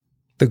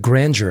The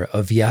Grandeur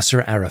of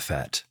Yasser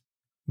Arafat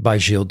by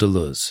Gilles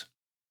Deleuze.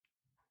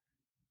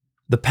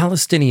 The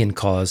Palestinian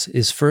cause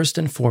is first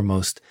and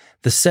foremost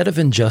the set of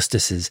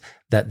injustices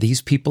that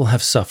these people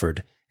have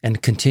suffered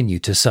and continue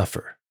to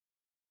suffer.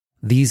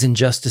 These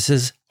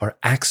injustices are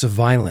acts of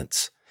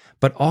violence,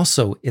 but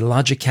also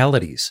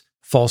illogicalities,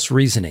 false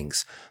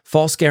reasonings,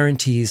 false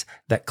guarantees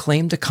that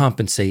claim to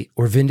compensate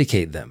or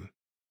vindicate them.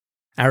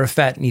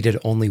 Arafat needed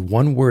only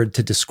one word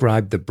to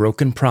describe the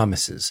broken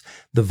promises,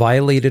 the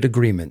violated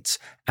agreements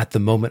at the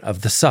moment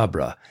of the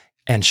Sabra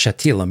and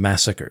Shatila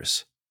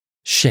massacres.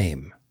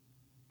 Shame.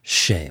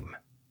 Shame.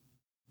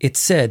 It's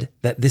said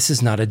that this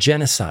is not a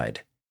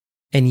genocide,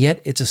 and yet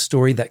it's a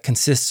story that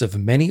consists of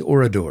many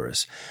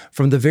orators.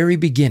 From the very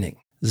beginning,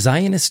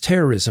 Zionist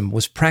terrorism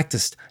was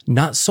practiced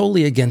not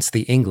solely against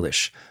the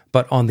English,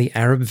 but on the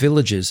Arab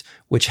villages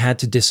which had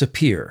to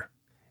disappear.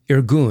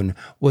 Irgun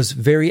was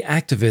very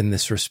active in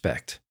this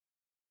respect.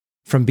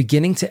 From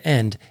beginning to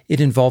end,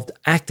 it involved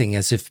acting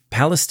as if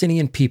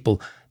Palestinian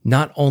people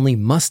not only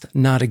must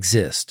not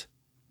exist,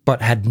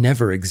 but had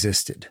never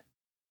existed.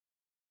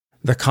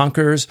 The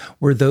conquerors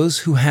were those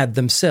who had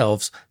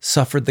themselves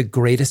suffered the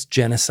greatest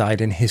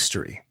genocide in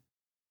history.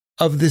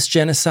 Of this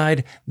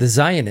genocide, the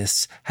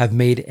Zionists have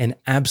made an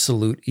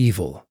absolute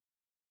evil.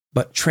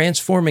 But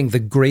transforming the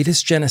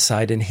greatest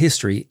genocide in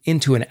history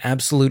into an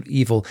absolute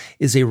evil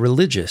is a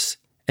religious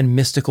and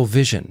mystical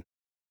vision,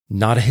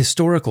 not a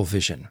historical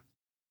vision.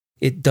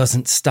 It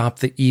doesn't stop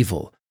the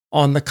evil.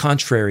 On the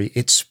contrary,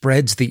 it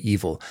spreads the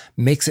evil,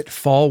 makes it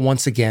fall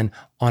once again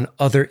on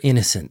other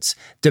innocents,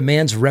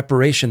 demands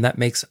reparation that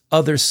makes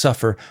others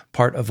suffer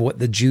part of what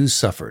the Jews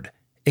suffered: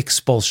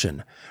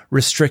 expulsion,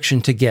 restriction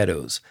to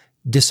ghettos,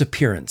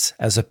 disappearance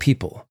as a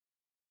people.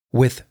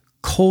 With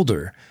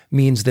colder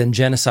means than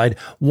genocide,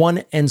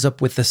 one ends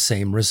up with the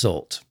same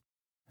result.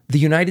 The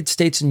United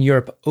States and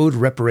Europe owed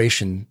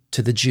reparation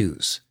to the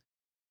Jews,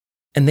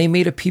 and they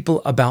made a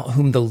people about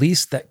whom the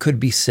least that could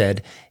be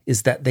said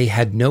is that they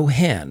had no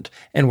hand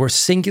and were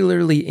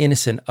singularly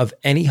innocent of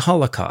any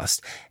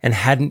Holocaust and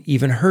hadn't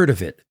even heard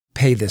of it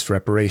pay this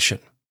reparation.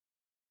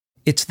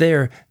 It's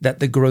there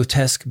that the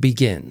grotesque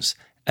begins,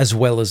 as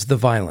well as the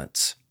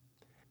violence.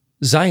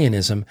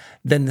 Zionism,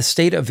 then the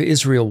State of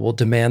Israel will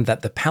demand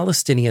that the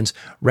Palestinians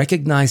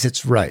recognize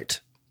its right.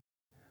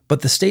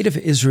 But the State of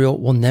Israel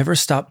will never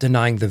stop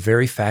denying the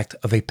very fact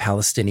of a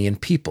Palestinian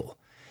people.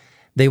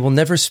 They will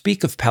never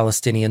speak of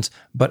Palestinians,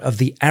 but of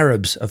the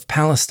Arabs of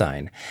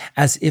Palestine,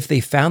 as if they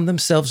found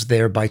themselves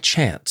there by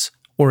chance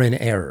or in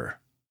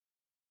error.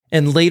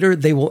 And later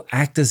they will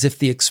act as if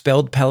the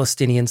expelled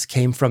Palestinians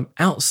came from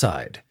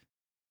outside.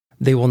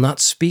 They will not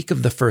speak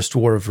of the first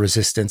war of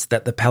resistance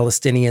that the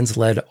Palestinians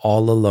led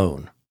all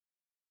alone.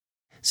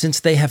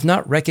 Since they have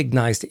not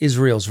recognized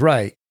Israel's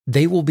right,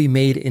 they will be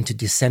made into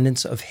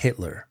descendants of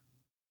Hitler.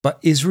 But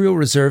Israel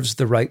reserves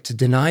the right to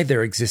deny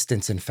their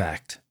existence in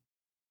fact.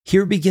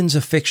 Here begins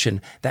a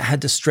fiction that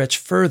had to stretch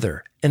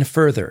further and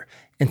further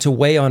and to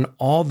weigh on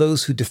all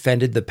those who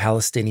defended the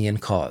Palestinian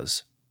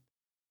cause.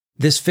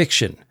 This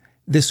fiction,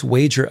 this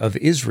wager of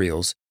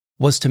Israel's,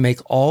 was to make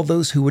all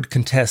those who would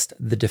contest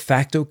the de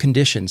facto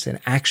conditions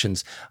and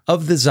actions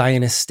of the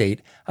Zionist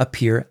state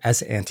appear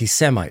as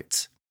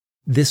anti-Semites.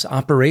 This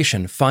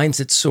operation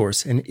finds its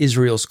source in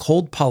Israel's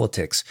cold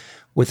politics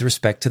with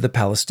respect to the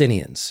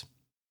Palestinians.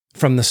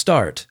 From the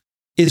start,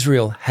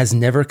 Israel has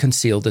never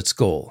concealed its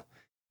goal: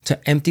 to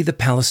empty the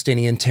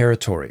Palestinian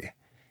territory,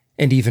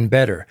 and even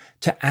better,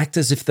 to act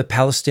as if the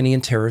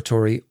Palestinian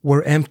territory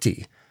were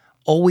empty,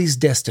 always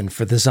destined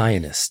for the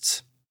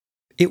Zionists.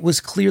 It was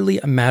clearly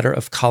a matter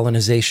of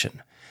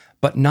colonization,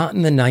 but not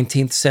in the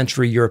 19th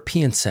century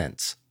European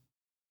sense.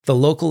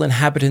 The local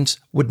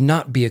inhabitants would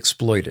not be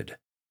exploited.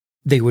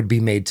 They would be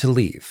made to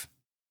leave.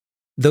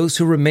 Those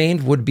who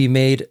remained would be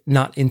made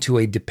not into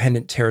a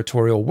dependent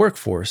territorial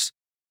workforce,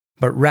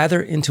 but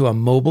rather into a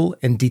mobile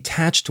and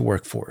detached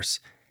workforce,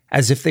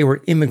 as if they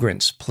were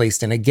immigrants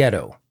placed in a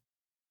ghetto.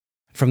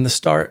 From the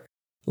start,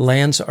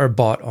 lands are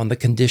bought on the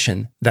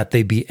condition that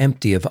they be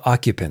empty of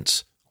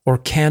occupants, or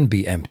can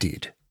be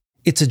emptied.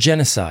 It's a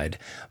genocide,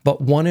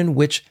 but one in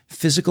which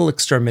physical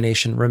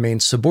extermination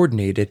remains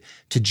subordinated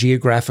to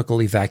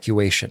geographical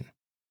evacuation.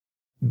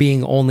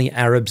 Being only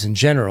Arabs in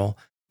general,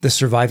 the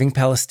surviving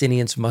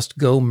Palestinians must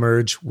go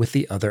merge with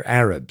the other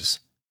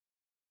Arabs.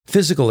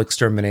 Physical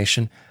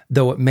extermination,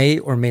 though it may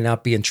or may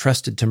not be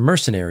entrusted to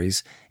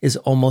mercenaries, is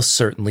almost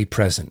certainly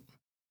present.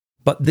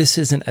 But this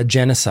isn't a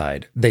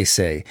genocide, they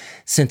say,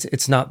 since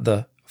it's not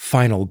the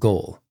final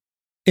goal.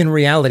 In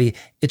reality,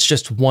 it's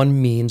just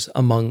one means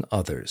among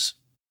others.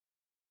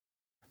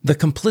 The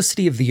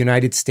complicity of the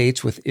United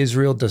States with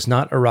Israel does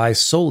not arise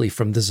solely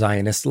from the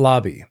Zionist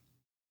lobby.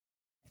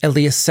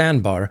 Elias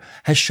Sandbar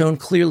has shown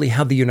clearly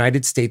how the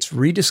United States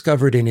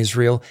rediscovered in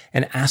Israel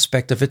an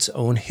aspect of its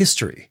own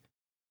history: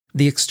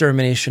 the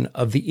extermination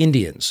of the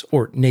Indians,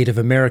 or Native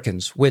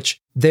Americans,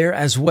 which, there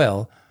as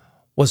well,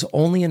 was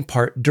only in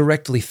part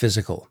directly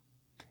physical.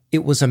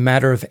 It was a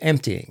matter of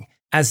emptying,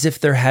 as if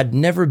there had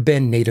never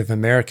been Native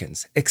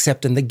Americans,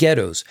 except in the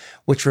ghettos,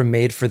 which were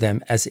made for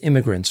them as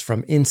immigrants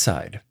from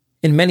inside.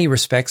 In many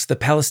respects, the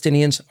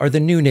Palestinians are the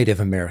new Native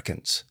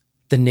Americans,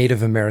 the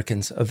Native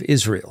Americans of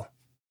Israel.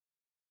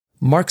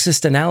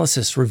 Marxist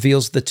analysis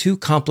reveals the two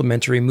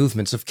complementary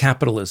movements of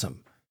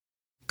capitalism,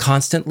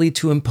 constantly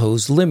to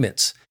impose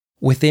limits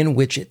within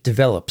which it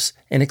develops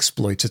and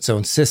exploits its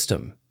own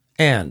system,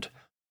 and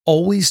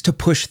always to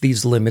push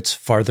these limits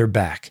farther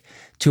back,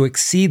 to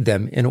exceed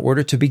them in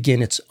order to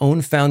begin its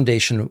own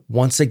foundation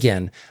once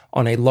again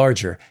on a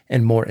larger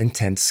and more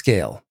intense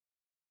scale.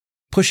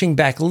 Pushing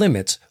back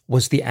limits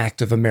was the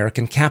act of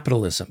American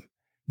capitalism,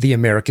 the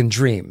American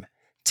dream,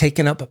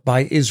 taken up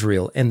by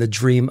Israel and the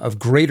dream of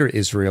Greater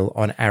Israel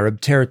on Arab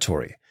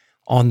territory,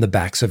 on the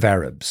backs of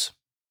Arabs.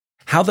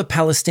 How the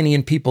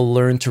Palestinian people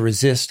learned to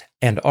resist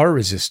and are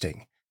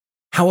resisting.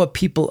 How a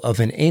people of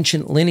an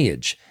ancient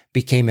lineage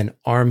became an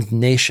armed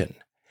nation.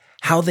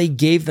 How they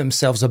gave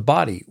themselves a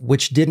body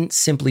which didn't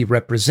simply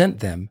represent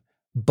them,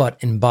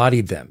 but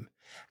embodied them,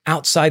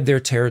 outside their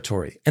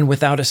territory and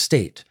without a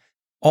state.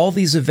 All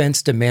these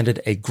events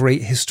demanded a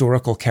great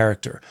historical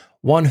character,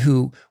 one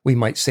who, we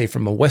might say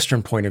from a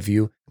Western point of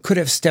view, could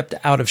have stepped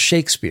out of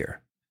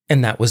Shakespeare,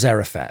 and that was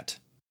Arafat.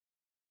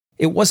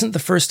 It wasn't the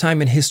first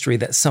time in history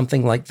that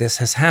something like this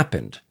has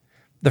happened.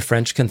 The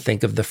French can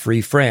think of the Free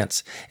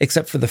France,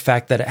 except for the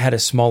fact that it had a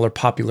smaller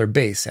popular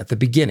base at the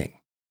beginning.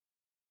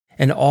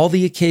 And all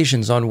the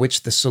occasions on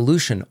which the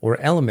solution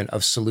or element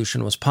of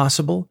solution was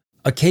possible,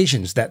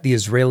 occasions that the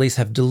Israelis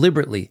have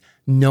deliberately,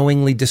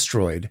 knowingly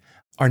destroyed,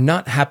 are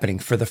not happening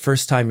for the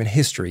first time in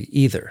history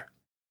either.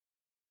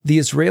 The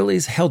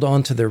Israelis held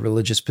on to their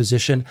religious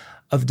position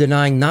of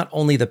denying not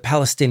only the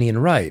Palestinian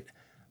right,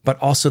 but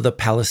also the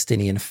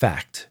Palestinian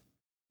fact.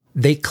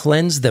 They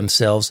cleansed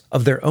themselves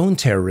of their own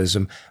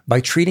terrorism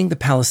by treating the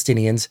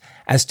Palestinians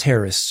as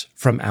terrorists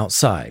from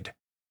outside.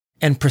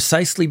 And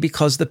precisely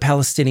because the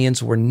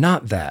Palestinians were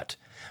not that,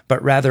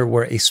 but rather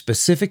were a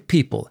specific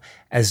people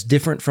as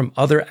different from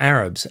other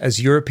Arabs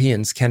as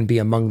Europeans can be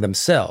among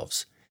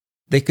themselves,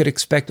 they could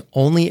expect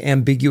only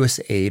ambiguous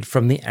aid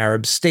from the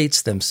Arab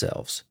states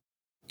themselves,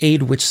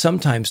 aid which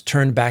sometimes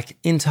turned back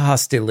into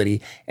hostility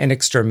and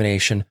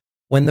extermination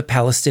when the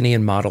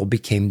Palestinian model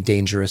became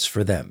dangerous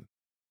for them.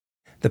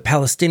 The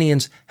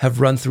Palestinians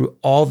have run through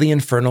all the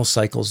infernal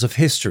cycles of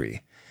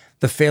history,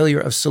 the failure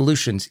of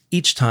solutions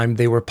each time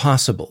they were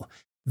possible,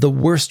 the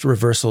worst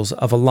reversals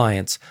of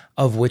alliance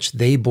of which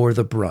they bore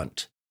the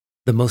brunt,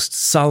 the most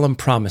solemn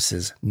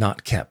promises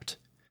not kept.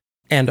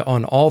 And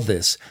on all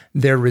this,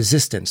 their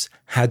resistance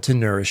had to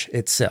nourish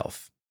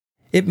itself.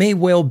 It may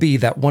well be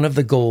that one of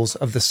the goals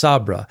of the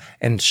Sabra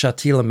and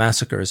Shatila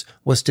massacres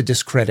was to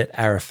discredit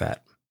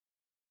Arafat.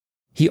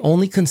 He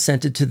only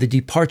consented to the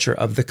departure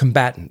of the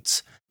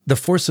combatants, the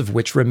force of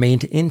which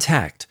remained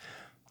intact,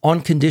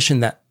 on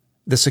condition that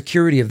the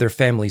security of their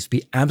families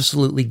be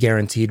absolutely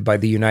guaranteed by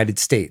the United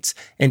States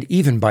and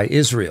even by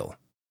Israel.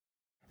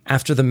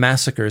 After the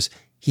massacres,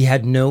 he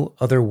had no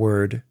other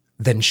word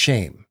than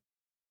shame.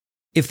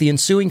 If the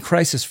ensuing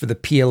crisis for the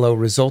PLO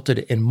resulted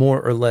in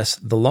more or less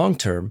the long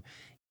term,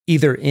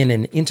 either in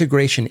an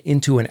integration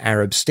into an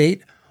Arab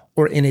state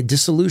or in a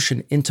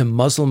dissolution into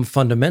Muslim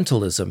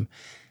fundamentalism,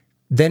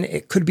 then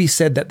it could be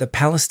said that the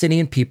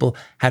Palestinian people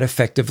had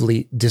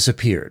effectively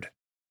disappeared.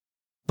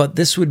 But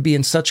this would be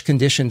in such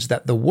conditions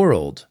that the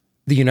world,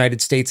 the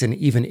United States and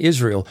even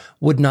Israel,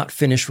 would not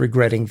finish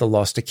regretting the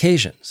lost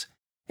occasions,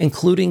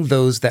 including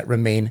those that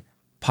remain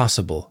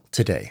possible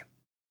today.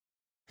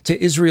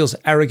 To Israel's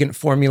arrogant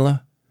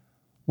formula,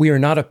 "We are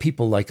not a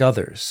people like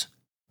others,"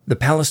 the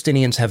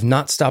Palestinians have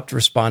not stopped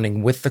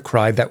responding with the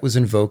cry that was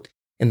invoked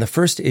in the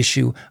first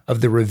issue of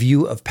the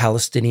Review of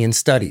Palestinian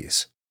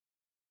Studies.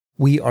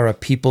 "We are a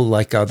people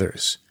like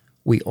others.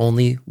 We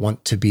only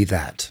want to be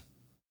that."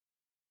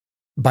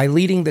 By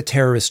leading the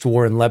terrorist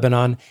war in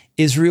Lebanon,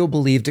 Israel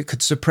believed it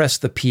could suppress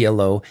the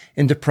PLO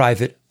and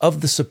deprive it of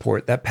the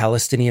support that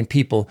Palestinian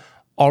people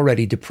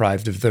already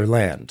deprived of their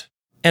land.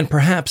 And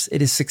perhaps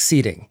it is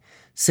succeeding,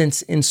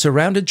 since in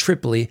surrounded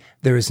Tripoli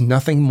there is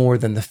nothing more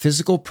than the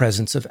physical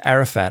presence of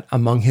Arafat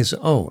among his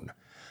own,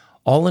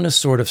 all in a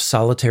sort of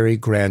solitary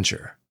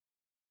grandeur.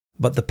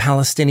 But the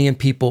Palestinian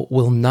people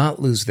will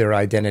not lose their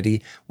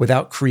identity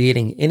without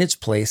creating in its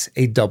place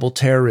a double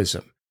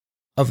terrorism,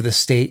 of the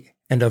state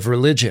and of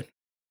religion,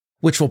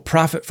 which will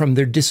profit from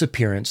their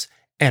disappearance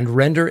and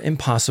render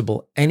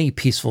impossible any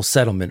peaceful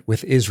settlement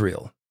with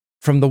Israel.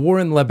 From the war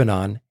in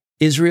Lebanon,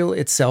 Israel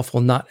itself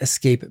will not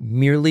escape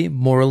merely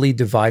morally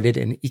divided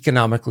and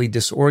economically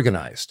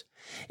disorganized.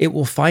 It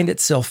will find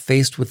itself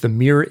faced with the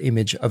mirror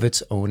image of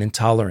its own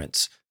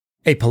intolerance.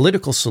 A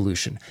political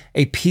solution,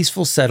 a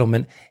peaceful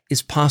settlement,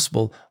 is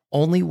possible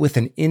only with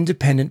an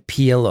independent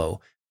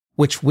PLO,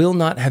 which will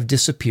not have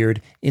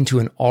disappeared into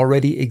an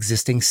already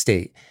existing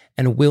state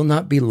and will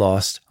not be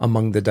lost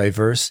among the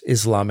diverse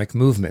Islamic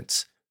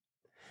movements.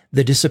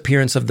 The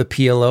disappearance of the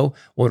PLO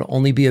would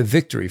only be a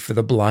victory for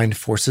the blind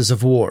forces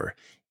of war,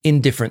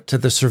 indifferent to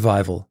the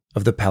survival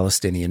of the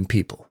Palestinian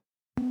people.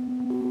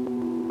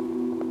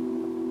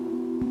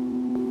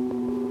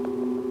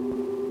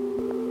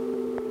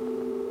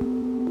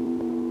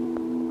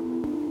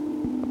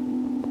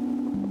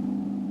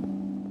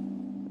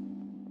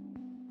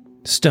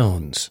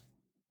 Stones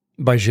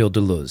by Gilles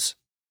Deleuze.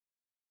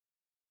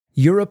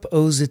 Europe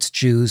owes its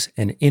Jews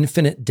an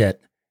infinite debt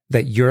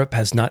that Europe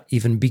has not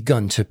even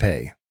begun to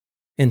pay.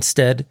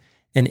 Instead,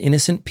 an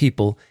innocent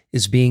people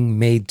is being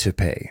made to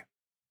pay,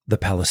 the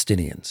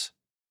Palestinians.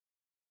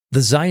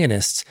 The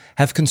Zionists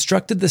have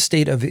constructed the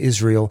state of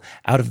Israel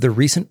out of the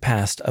recent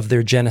past of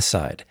their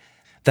genocide,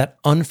 that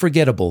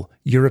unforgettable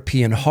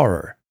European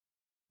horror,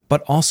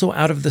 but also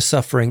out of the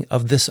suffering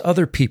of this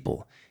other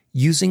people,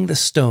 using the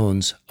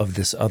stones of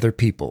this other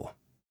people.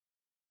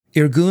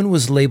 Irgun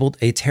was labeled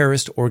a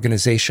terrorist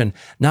organization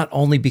not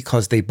only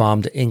because they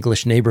bombed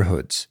English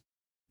neighborhoods,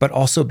 but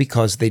also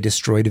because they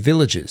destroyed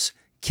villages,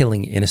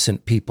 killing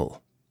innocent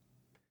people.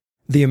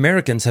 The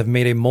Americans have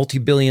made a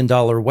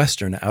multi-billion-dollar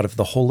Western out of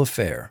the whole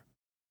affair.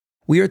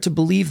 We are to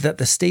believe that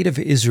the state of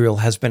Israel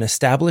has been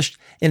established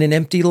in an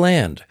empty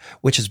land,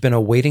 which has been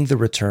awaiting the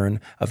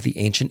return of the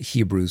ancient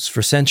Hebrews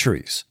for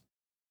centuries.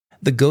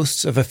 The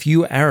ghosts of a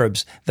few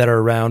Arabs that are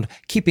around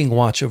keeping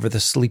watch over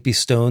the sleepy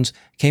stones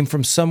came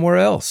from somewhere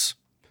else.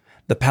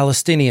 The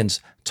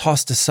Palestinians,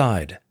 tossed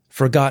aside,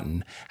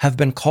 forgotten, have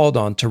been called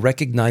on to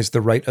recognize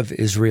the right of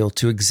Israel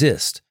to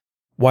exist,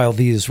 while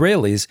the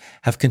Israelis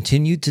have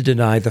continued to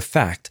deny the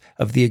fact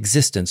of the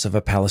existence of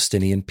a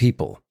Palestinian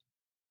people.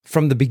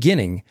 From the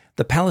beginning,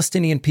 the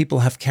Palestinian people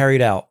have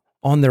carried out,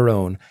 on their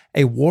own,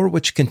 a war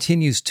which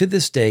continues to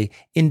this day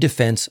in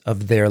defense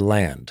of their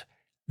land,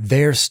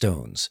 their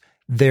stones,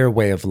 their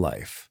way of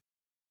life.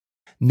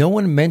 No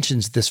one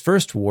mentions this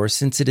first war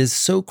since it is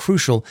so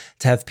crucial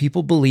to have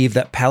people believe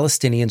that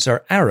Palestinians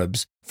are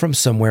Arabs from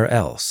somewhere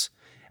else,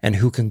 and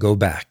who can go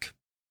back.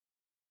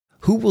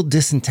 Who will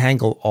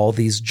disentangle all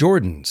these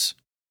Jordans?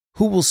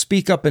 Who will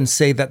speak up and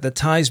say that the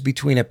ties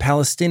between a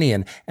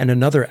Palestinian and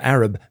another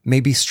Arab may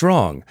be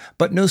strong,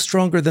 but no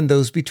stronger than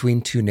those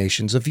between two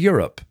nations of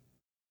Europe?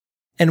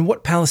 And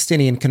what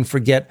Palestinian can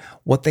forget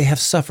what they have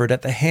suffered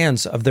at the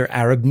hands of their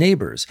Arab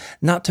neighbors,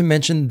 not to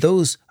mention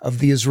those of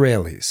the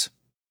Israelis?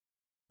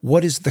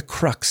 What is the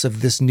crux of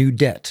this new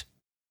debt?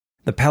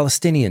 The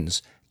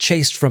Palestinians,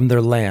 chased from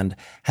their land,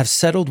 have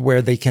settled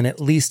where they can at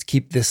least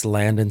keep this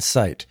land in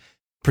sight,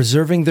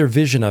 preserving their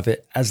vision of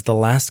it as the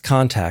last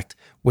contact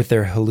with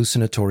their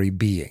hallucinatory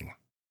being.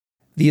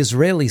 The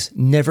Israelis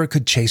never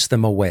could chase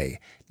them away,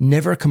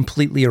 never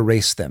completely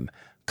erase them,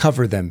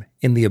 cover them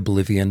in the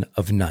oblivion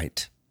of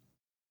night.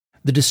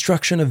 The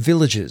destruction of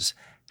villages,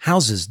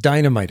 houses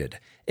dynamited,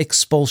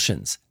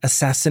 expulsions,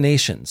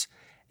 assassinations,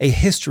 a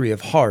history of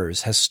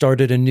horrors has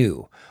started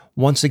anew,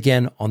 once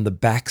again on the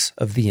backs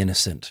of the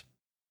innocent.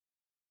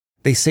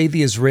 They say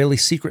the Israeli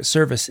Secret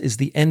Service is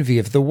the envy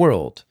of the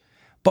world.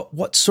 But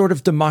what sort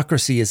of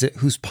democracy is it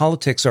whose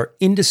politics are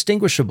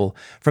indistinguishable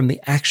from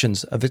the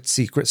actions of its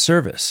Secret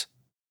Service?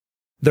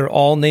 They're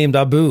all named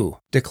Abu,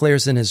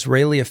 declares an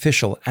Israeli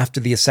official after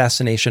the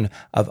assassination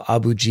of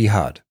Abu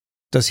Jihad.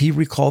 Does he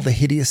recall the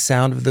hideous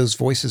sound of those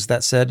voices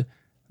that said,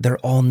 "They're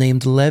all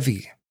named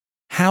Levi"?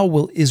 How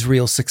will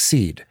Israel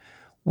succeed?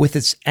 With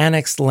its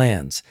annexed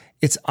lands,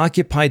 its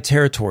occupied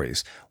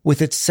territories,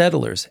 with its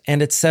settlers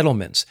and its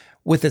settlements,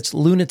 with its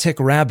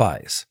lunatic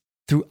rabbis.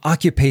 Through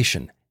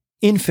occupation,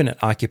 infinite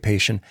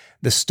occupation,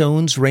 the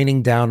stones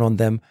raining down on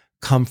them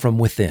come from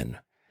within.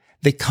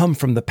 They come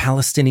from the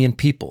Palestinian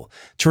people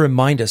to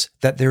remind us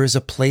that there is a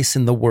place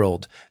in the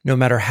world, no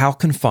matter how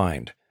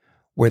confined,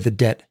 where the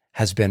debt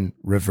has been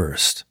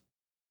reversed.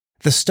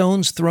 The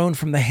stones thrown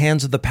from the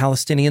hands of the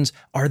Palestinians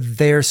are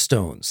their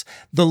stones,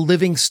 the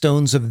living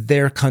stones of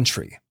their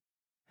country.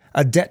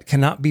 A debt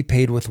cannot be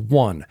paid with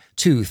 1,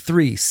 2,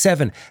 3,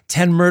 7,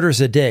 10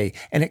 murders a day,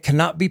 and it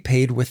cannot be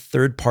paid with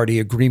third-party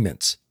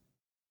agreements.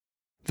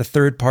 The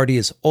third party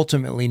is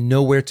ultimately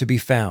nowhere to be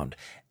found.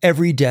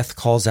 Every death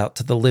calls out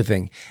to the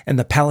living, and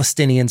the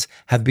Palestinians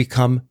have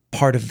become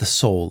part of the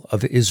soul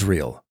of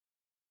Israel.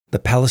 The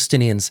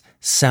Palestinians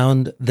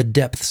sound the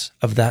depths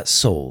of that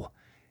soul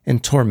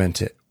and torment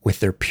it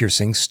with their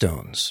piercing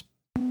stones.